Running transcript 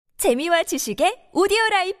재미와 지식의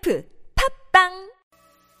오디오라이프 팝빵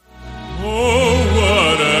Oh,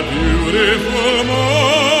 what a beautiful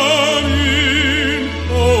morning.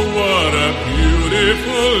 Oh, what a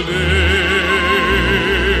beautiful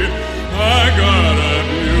day. I got a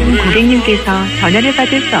beautiful 고객님께서 전화를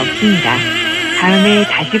받을 수 없습니다. 다음에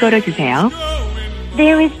다시 걸어주세요.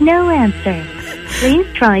 There is no answer. Please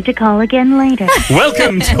try to call again later.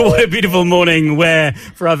 Welcome to What a Beautiful Morning, where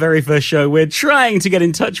for our very first show, we're trying to get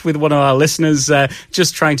in touch with one of our listeners,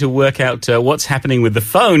 just trying to work out what's happening with the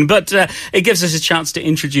phone. But it gives us a chance to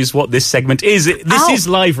introduce what this segment is. This is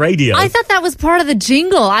live radio. I thought that was part of the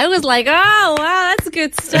jingle. I was like, oh, wow, that's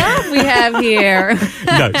good stuff we have here.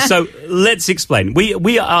 No, so let's explain.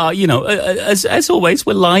 We are, you know, as always,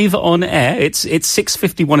 we're live on air. It's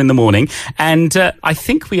 6:51 in the morning, and I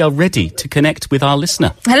think we are ready to connect with our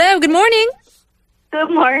listener. Hello, good morning. Good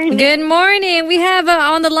morning. Good morning. We have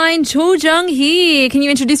on the line Cho Jung-hee. Can you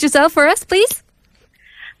introduce yourself for us, please?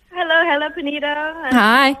 Hello, Panita.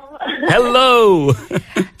 Hi. Hello.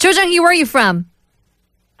 Cho Jung-hee, where are you from?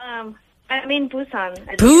 I'm in Busan.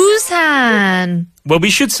 Busan. Well, we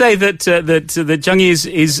should say that Jung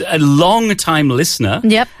is a long-time listener.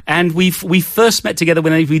 Yep. And we first met together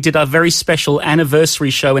when we did our very special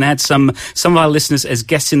anniversary show and had some of our listeners as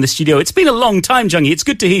guests in the studio. It's been a long time, Jung. It's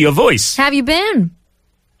good to hear your voice. Have you been?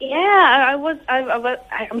 Yeah,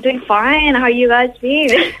 I'm doing fine. How you guys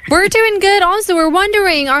been? We're doing good. Also, we're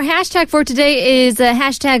wondering, our hashtag for today is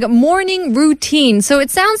hashtag morning routine. So it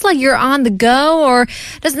sounds like you're on the go or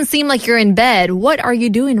doesn't seem like you're in bed. What are you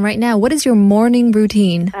doing right now? What is your morning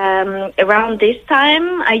routine? Around this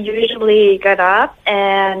time, I usually get up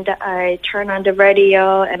and I turn on the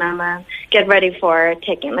radio and I'm get ready for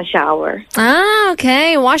taking a shower. Ah,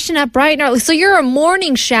 okay. Washing up bright and early. So you're a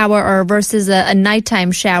morning showerer versus a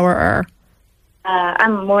nighttime showerer.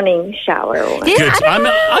 I'm a morning shower. Yeah, Good. I don't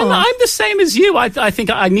know. I'm the same as you. I think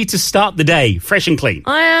I need to start the day fresh and clean.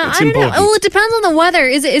 I It's don't know. important. Well, it depends on the weather.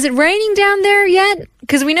 Is it raining down there yet?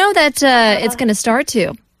 Because we know that it's going to start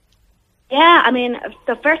to. Yeah, I mean,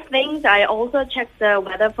 the first things, I also check the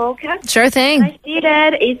weather forecast. Sure thing. I see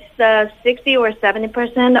that it's 60 or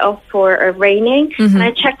 70% for raining. And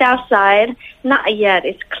I checked outside. Not yet.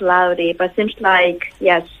 It's cloudy, but seems like,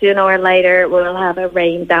 yes, sooner or later we'll have a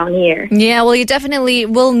rain down here. Yeah, well, you definitely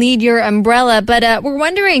will need your umbrella. But we're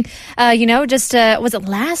wondering, was it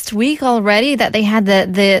last week already that they had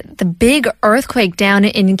the big earthquake down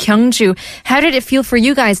in Gyeongju? How did it feel for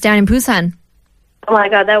you guys down in Busan? Oh my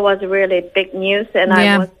God, that was really big news, and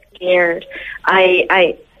Yeah. I was scared.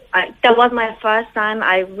 I that was my first time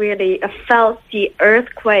I really felt the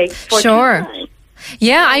earthquake. For Sure. Busan.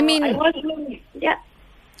 Yeah, I I mean, was really, yeah.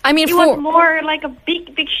 it It was more like a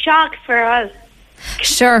big shock for us.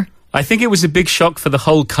 sure. I think it was a big shock for the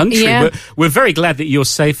whole country. Yeah. We're very glad that you're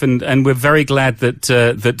safe, and we're very glad that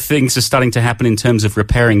that things are starting to happen in terms of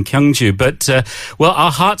repairing Gyeongju. But well,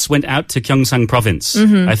 our hearts went out to Gyeongsang Province.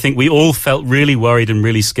 I think we all felt really worried and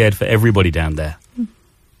really scared for everybody down there.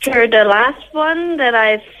 For the last one that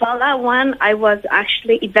I felt that one, I was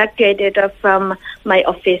actually evacuated from my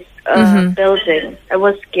office building. I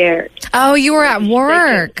was scared. Oh, you were at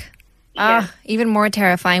work. Yeah. Even more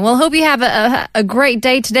terrifying. Well, hope you have a great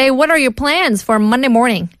day today. What are your plans for Monday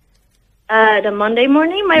morning? The Monday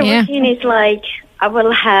morning, my Yeah. routine is like I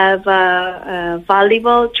will have a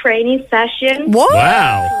volleyball training session. What?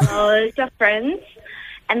 Wow. With friends.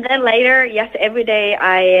 And then later, yes, every day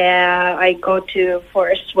I go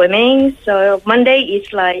for swimming. So Monday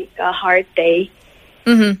is like a hard day.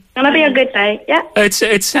 Gonna be a good day. Yeah.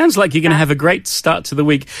 It sounds like you're going to have a great start to the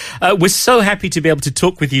week. We're so happy to be able to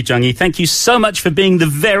talk with you, Jung-hee. Thank you so much for being the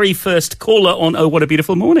very first caller on Oh, What a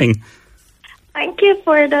Beautiful Morning. Thank you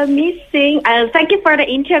for the missing. Thank you for the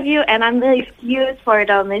interview, and I'm really excused for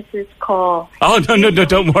the Mrs. call. Oh, no,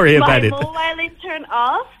 don't worry about My it. mobile is turned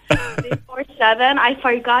off before 7. I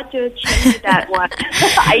forgot to change that one.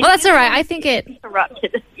 Well, that's all right. I think it.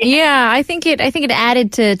 Interrupted. Yeah, I think it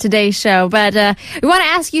added to today's show. But we want to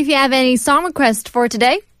ask you if you have any song requests for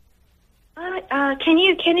today. Can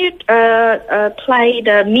you play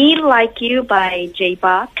the "Me Like You" by J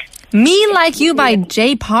Bach? Me Like You by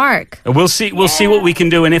Jay Park. We'll see what we can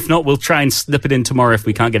do, and if not, we'll try and slip it in tomorrow if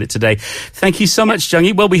we can't get it today. Thank you so much,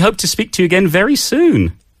 Jung-hee. Well, we hope to speak to you again very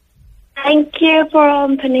soon. Thank you for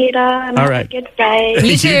Panita. And All have right. a good day.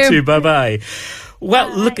 You You too. too. Bye-bye.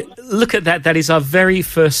 Well, look at that. That is our very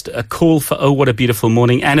first call for Oh, What a Beautiful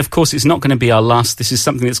Morning. And, of course, it's not going to be our last. This is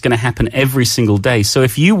something that's going to happen every single day. So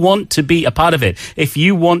if you want to be a part of it, if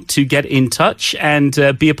you want to get in touch and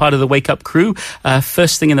be a part of the Wake Up crew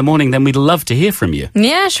first thing in the morning, then we'd love to hear from you.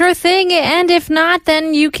 Yeah, sure thing. And if not,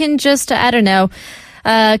 then you can just, I don't know,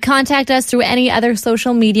 contact us through any other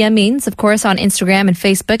social media means, of course, on Instagram and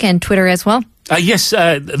Facebook and Twitter as well. Yes,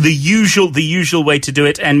 the usual way to do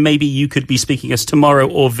it, and maybe you could be speaking us tomorrow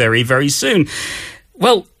or very, very soon.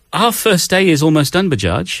 Well, our first day is almost done,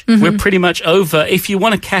 Bajaj. We're pretty much over. If you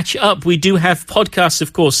want to catch up, we do have podcasts,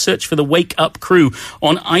 of course. Search for the Wake Up Crew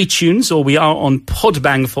on iTunes, or we are on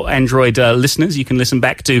Podbang for Android listeners. You can listen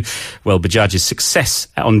back to, well, Bajaj's success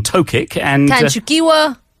on Tokik. And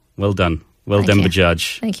Tanchukiwa. well done. Well done,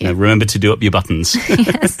 Bajaj. Thank you. Now, remember to do up your buttons.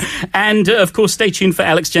 Yes. And, of course, stay tuned for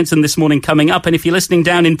Alex Jensen this morning coming up. And if you're listening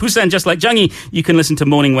down in Busan, just like Jungi, you can listen to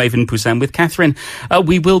Morning Wave in Busan with Catherine.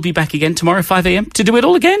 We will be back again tomorrow, 5 a.m. to do it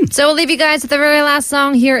all again. So we'll leave you guys with the very last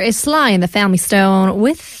song. Here is Sly and the Family Stone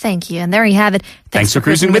with Thank You. And there you have it. Thanks for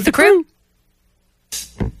cruising with the crew.